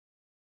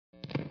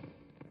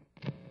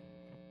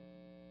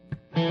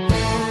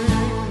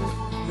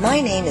My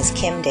name is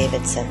Kim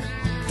Davidson.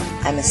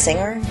 I'm a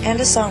singer and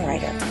a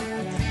songwriter.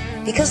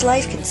 Because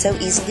life can so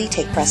easily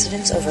take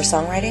precedence over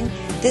songwriting,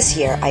 this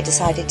year I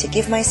decided to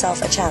give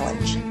myself a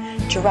challenge,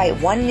 to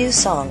write one new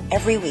song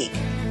every week,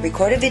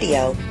 record a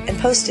video, and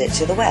post it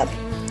to the web.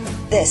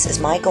 This is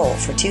my goal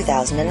for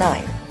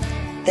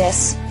 2009.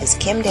 This is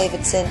Kim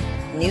Davidson,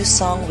 New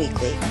Song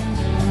Weekly.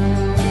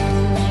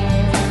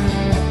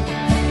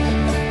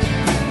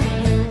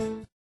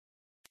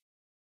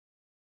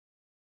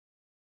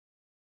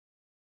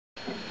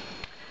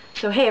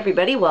 So hey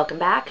everybody, welcome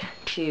back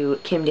to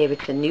Kim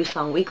Davidson New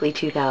Song Weekly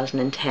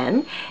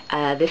 2010.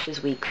 This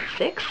is week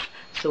 6,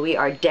 so we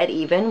are dead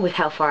even with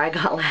how far I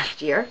got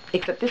last year,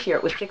 except this year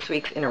it was 6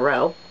 weeks in a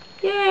row.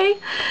 Yay!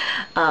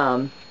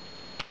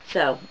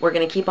 So we're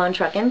going to keep on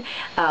trucking.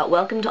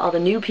 Welcome to all the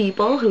new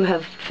people who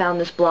have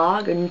found this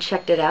blog and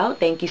checked it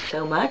out. Thank you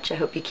so much. I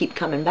hope you keep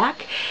coming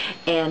back.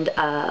 And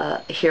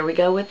here we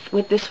go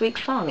with this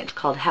week's song. It's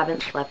called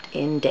Haven't Slept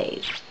in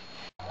Days.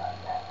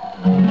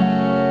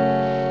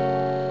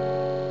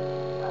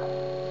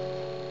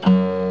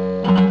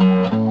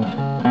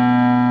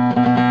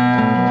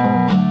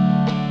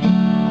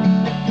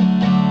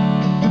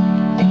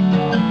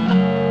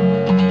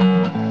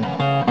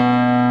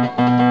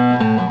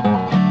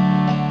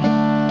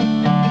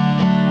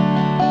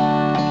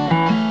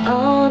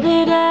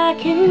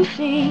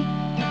 See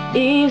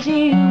is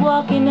you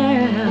walking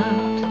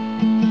out,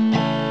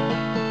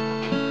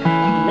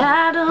 and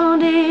I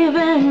don't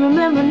even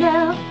remember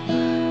now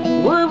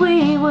what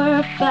we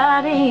were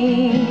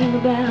fighting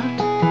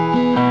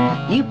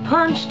about. You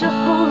punched a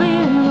hole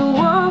in the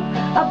wall,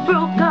 I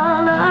broke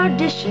all our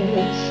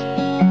dishes.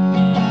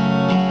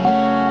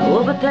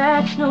 Oh, but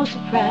that's no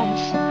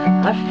surprise,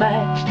 our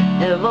fights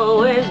have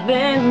always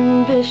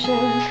been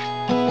vicious.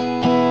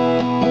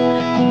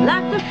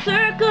 Like the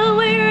circle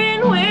we're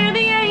in where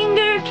the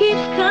anger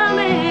keeps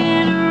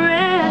coming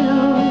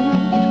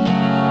around,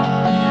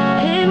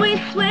 and we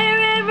swear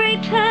every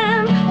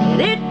time that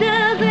it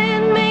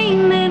doesn't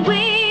mean that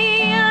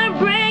we are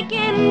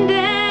breaking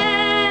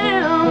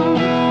down.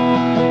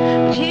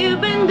 But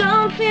you've been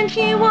gone since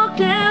you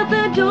walked out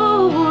the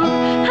door.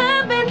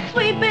 I've been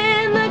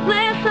sweeping the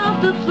glass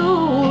off the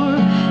floor,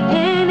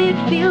 and it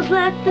feels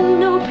like the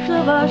notes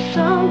of our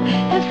song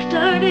have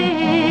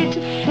started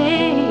to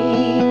fade.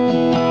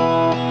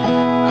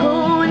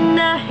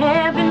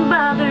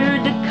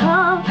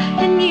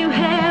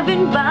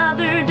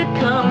 Bothered to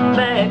come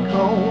back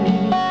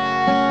home,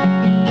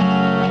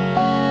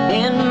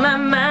 and my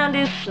mind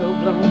is so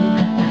blown,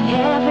 I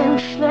haven't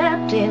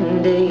slept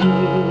in days.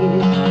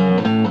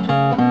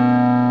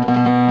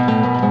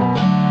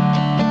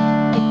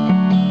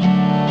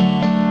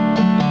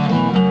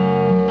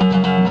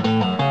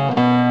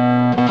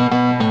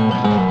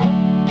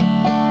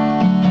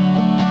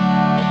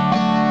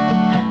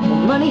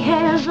 Well, money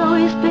has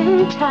always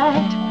been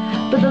tight,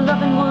 but the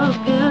loving was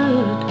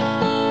good.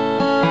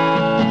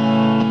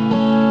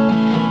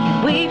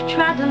 We've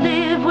tried to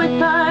live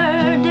with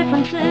our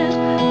differences,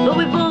 but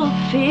we both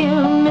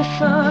feel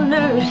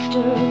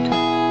misunderstood.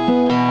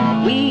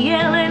 We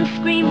yell and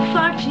scream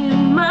far too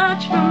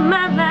much for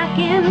my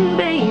liking,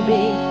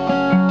 baby.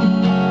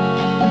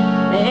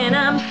 And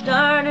I'm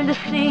starting to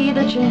see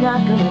that you're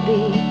not gonna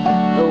be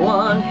the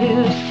one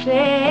who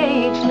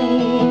saves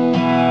me.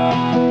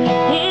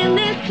 In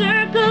this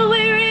circle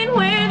we're in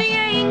where the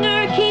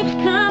anger keeps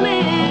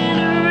coming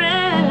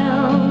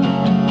around,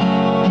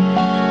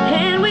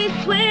 and we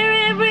swear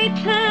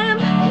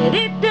that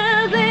it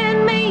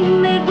doesn't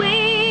mean that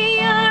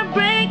we are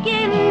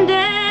breaking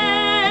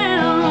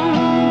down.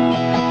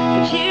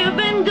 But you've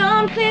been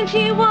gone since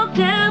you walked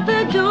out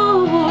the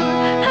door.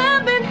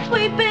 I've been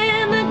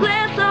sweeping the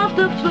glass off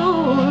the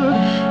floor,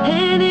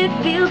 and it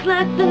feels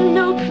like the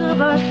notes of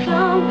our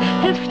song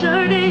have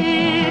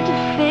started to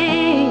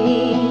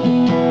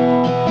fade.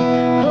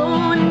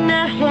 Oh, and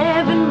I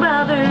haven't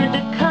bothered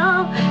to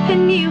call,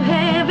 and you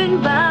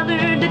haven't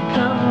bothered to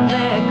come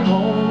back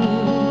home.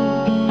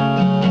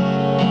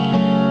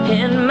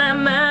 And my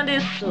mind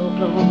is so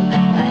blown,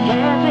 I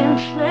haven't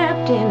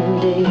slept in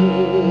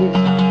days.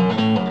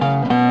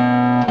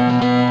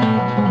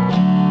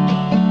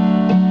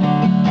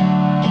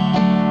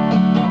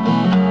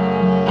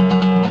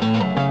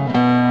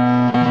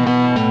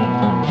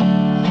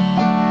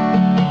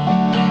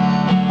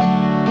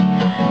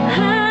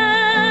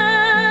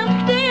 I'm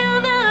still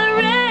not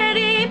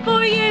ready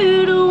for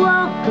you to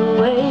walk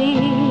away,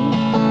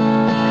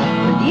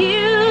 but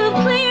you've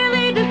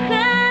clearly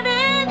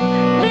decided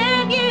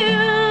that you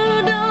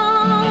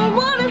don't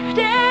want to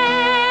stay.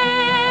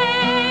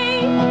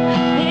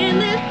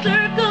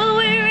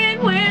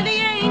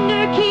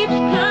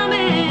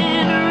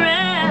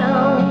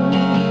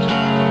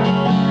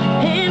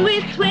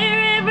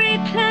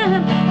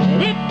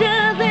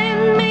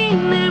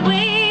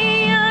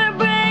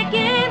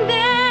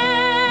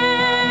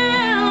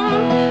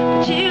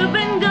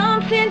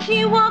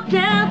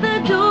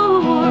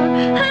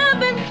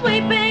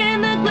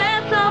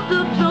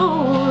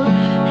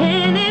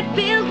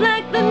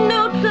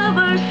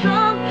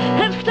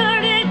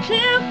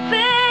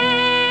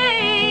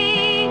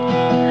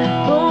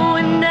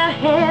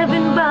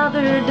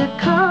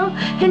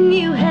 and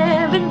you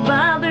haven't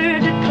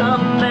bothered to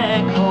come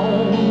back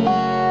home.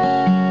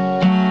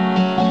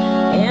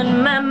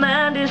 And my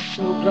mind is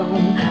so blown,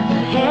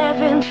 I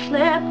haven't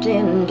slept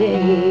in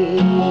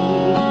days.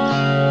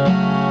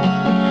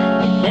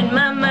 And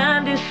my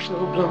mind is so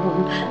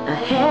blown, I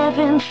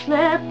haven't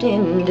slept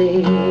in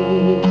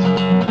days.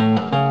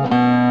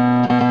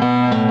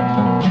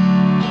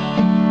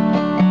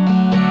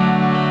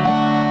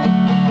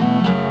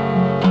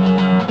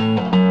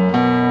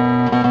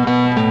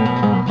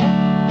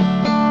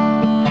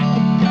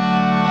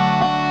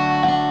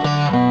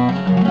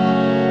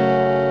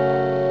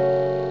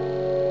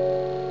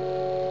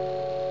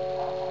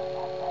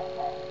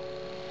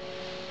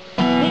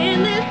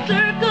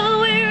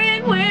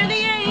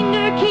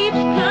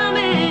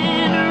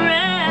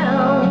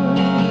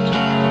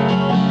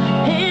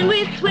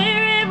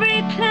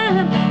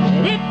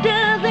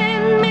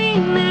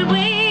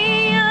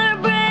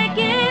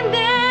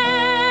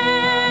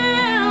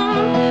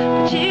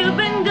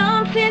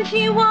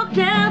 You walked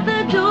out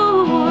the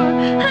door,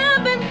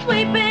 I've been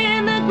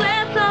sweeping the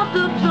glass off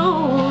the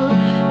floor,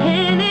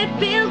 and it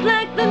feels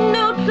like the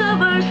notes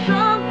of our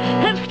song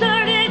have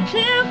started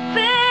to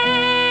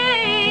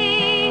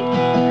fade.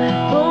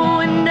 Oh,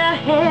 and I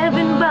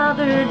haven't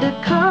bothered to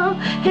call,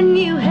 and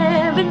you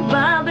haven't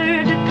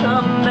bothered to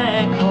come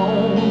back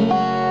home.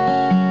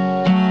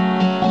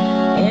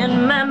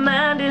 And my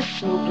mind is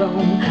so blown,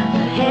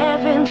 I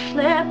haven't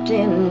slept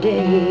in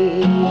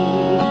days.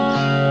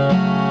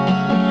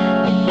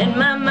 And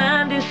my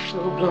mind is so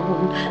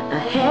blown, I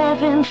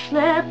haven't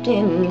slept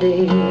in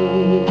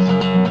days.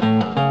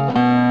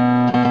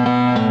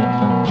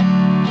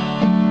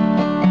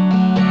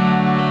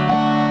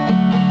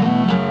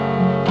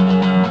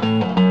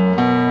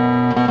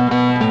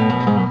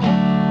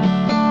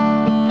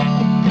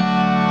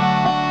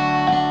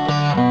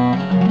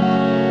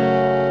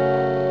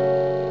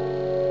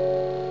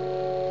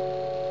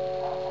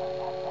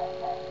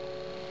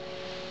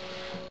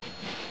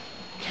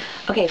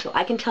 Okay, so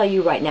I can tell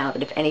you right now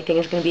that if anything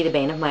is going to be the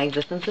bane of my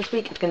existence this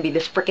week, it's going to be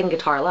this frickin'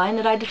 guitar line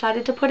that I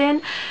decided to put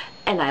in,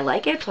 and I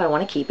like it, so I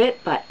want to keep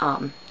it, but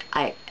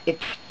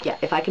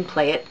if I can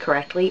play it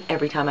correctly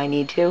every time I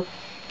need to,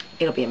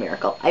 it'll be a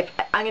miracle. I'm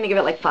going to give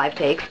it like 5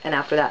 takes, and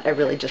after that, I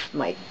really just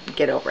might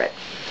get over it.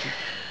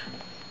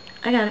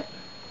 I got it.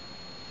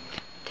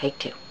 Take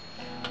 2.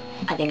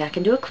 I think I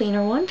can do a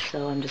cleaner one,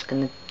 so I'm just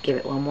going to give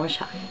it one more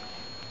shot.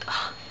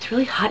 Oh, it's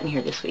really hot in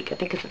here this week. I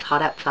think it's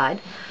hot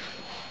outside.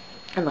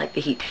 And like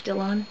the heat's still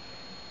on.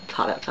 It's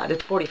hot outside.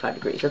 It's 45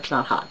 degrees. It's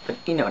not hot, but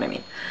you know what I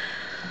mean.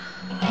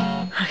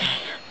 Okay,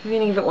 I'm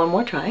gonna give it one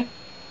more try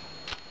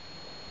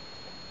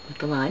with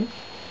the line.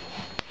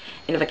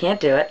 And if I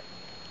can't do it,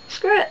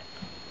 screw it.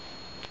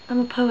 I'm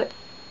a poet,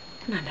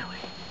 and I know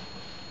it.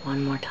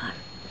 One more time.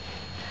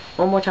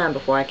 One more time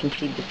before I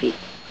concede defeat.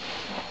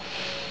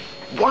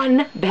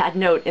 One bad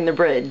note in the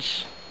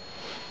bridge,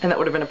 and that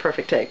would have been a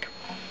perfect take.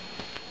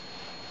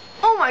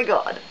 Oh my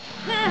God.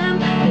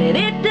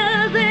 It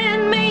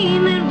doesn't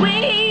mean that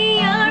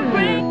we are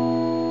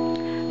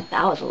break.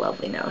 That was a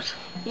lovely note.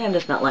 Yeah, I'm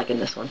just not liking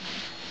this one.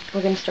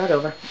 We're gonna start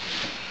over.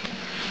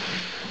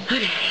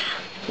 Okay.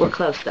 We're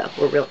close though.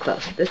 We're real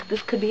close.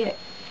 This could be it.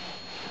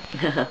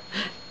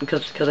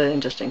 because I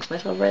didn't just jinx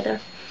myself right there.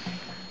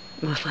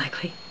 Most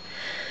likely.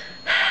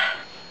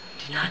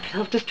 Do not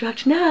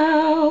self-destruct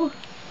now.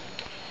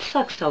 It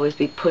sucks to always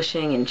be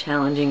pushing and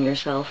challenging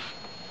yourself.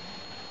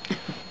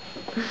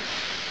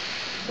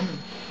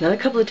 Another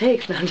couple of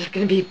takes, and I'm just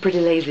going to be pretty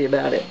lazy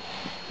about it.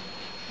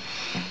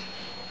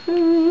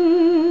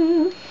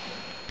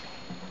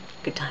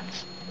 Good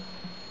times.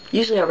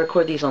 Usually I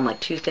record these on like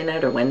Tuesday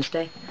night or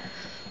Wednesday.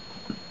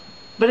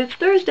 But it's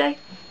Thursday,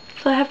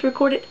 so I have to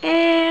record it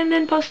and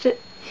then post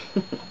it.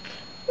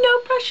 No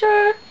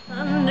pressure.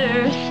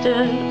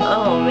 Understood.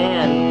 Oh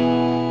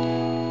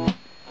man.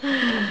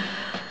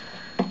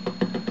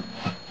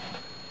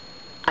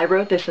 I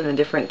wrote this in a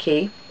different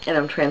key, and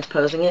I'm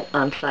transposing it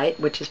on site,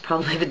 which is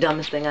probably the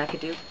dumbest thing I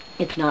could do.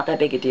 It's not that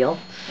big a deal,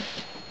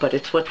 but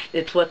it's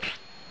what's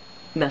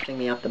messing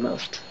me up the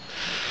most.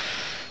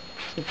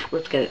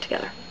 Let's get it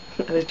together.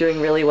 I was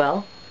doing really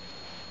well,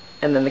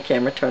 and then the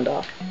camera turned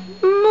off.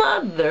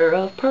 Mother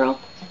of pearl,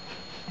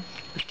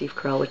 as Steve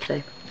Carell would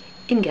say.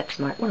 In Get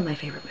Smart, one of my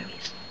favorite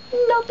movies.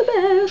 Not the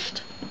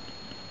best.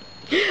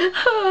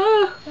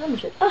 Oh,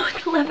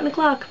 it's 11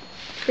 o'clock.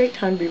 Great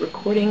time to be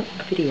recording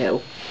a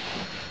video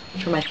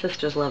for my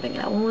sister's loving.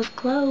 That one was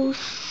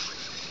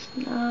close.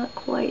 Not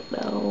quite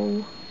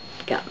though.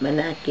 Got my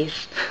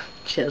Nikes.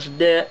 Just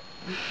did it.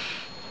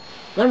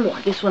 One more.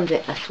 This one's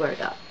it, I swear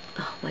to God.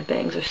 Oh, my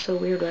bangs are so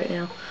weird right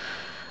now.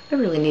 I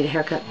really need a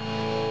haircut.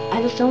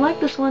 I just don't like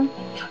this one.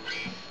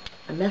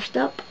 I messed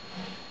up.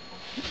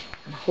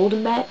 I'm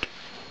holding back.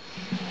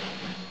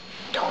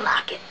 Don't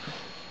like it.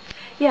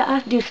 Yeah,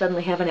 I do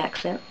suddenly have an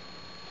accent.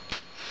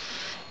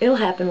 It'll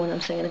happen when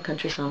I'm singing a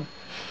country song.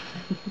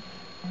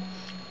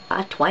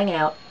 I twang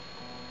out.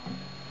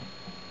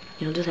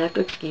 You'll just have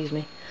to excuse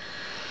me.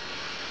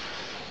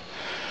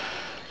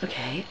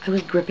 Okay, I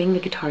was gripping the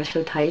guitar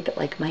so tight that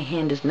like my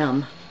hand is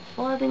numb.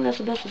 Well, I think that's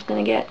the best it's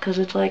gonna get, because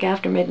it's like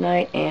after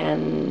midnight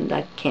and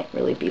I can't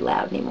really be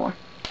loud anymore.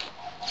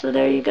 So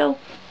there you go.